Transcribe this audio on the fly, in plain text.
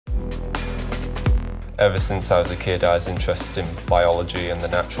Ever since I was a kid, I was interested in biology and the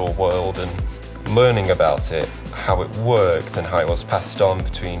natural world, and learning about it, how it worked and how it was passed on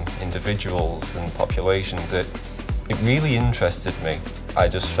between individuals and populations, it really interested me. I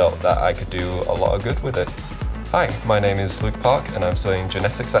just felt that I could do a lot of good with it. Hi, my name is Luke Park and I'm studying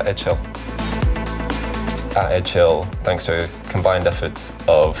genetics at Edge Hill. At Edge Hill, thanks to combined efforts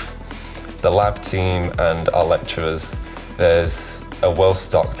of the lab team and our lecturers, there's a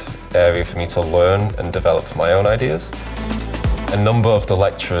well-stocked area for me to learn and develop my own ideas. A number of the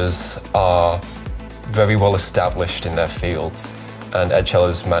lecturers are very well established in their fields, and Edge Hill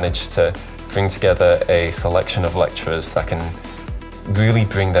has managed to bring together a selection of lecturers that can really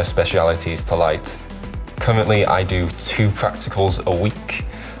bring their specialities to light. Currently, I do 2 practicals a week,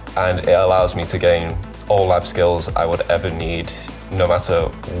 and it allows me to gain all lab skills I would ever need, no matter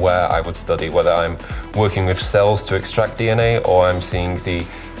where I would study, whether I'm working with cells to extract DNA or I'm seeing the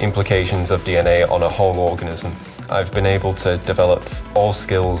implications of DNA on a whole organism. I've been able to develop all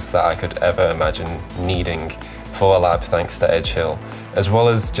skills that I could ever imagine needing for a lab thanks to Edge Hill, as well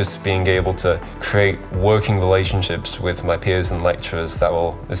as just being able to create working relationships with my peers and lecturers that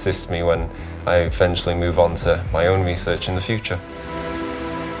will assist me when I eventually move on to my own research in the future.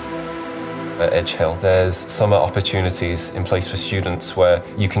 At Edge Hill, there's summer opportunities in place for students where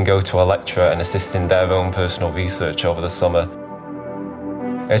you can go to a lecturer and assist in their own personal research over the summer.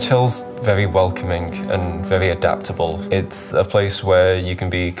 Edge Hill's very welcoming and very adaptable. It's a place where you can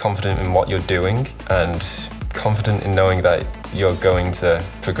be confident in what you're doing and confident in knowing that you're going to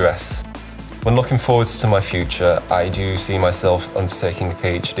progress. When looking forwards to my future, I do see myself undertaking a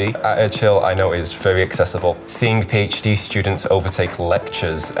PhD. At Edge Hill, I know it is very accessible. Seeing PhD students overtake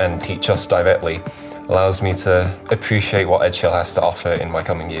lectures and teach us directly allows me to appreciate what Edge Hill has to offer in my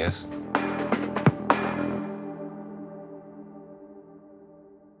coming years.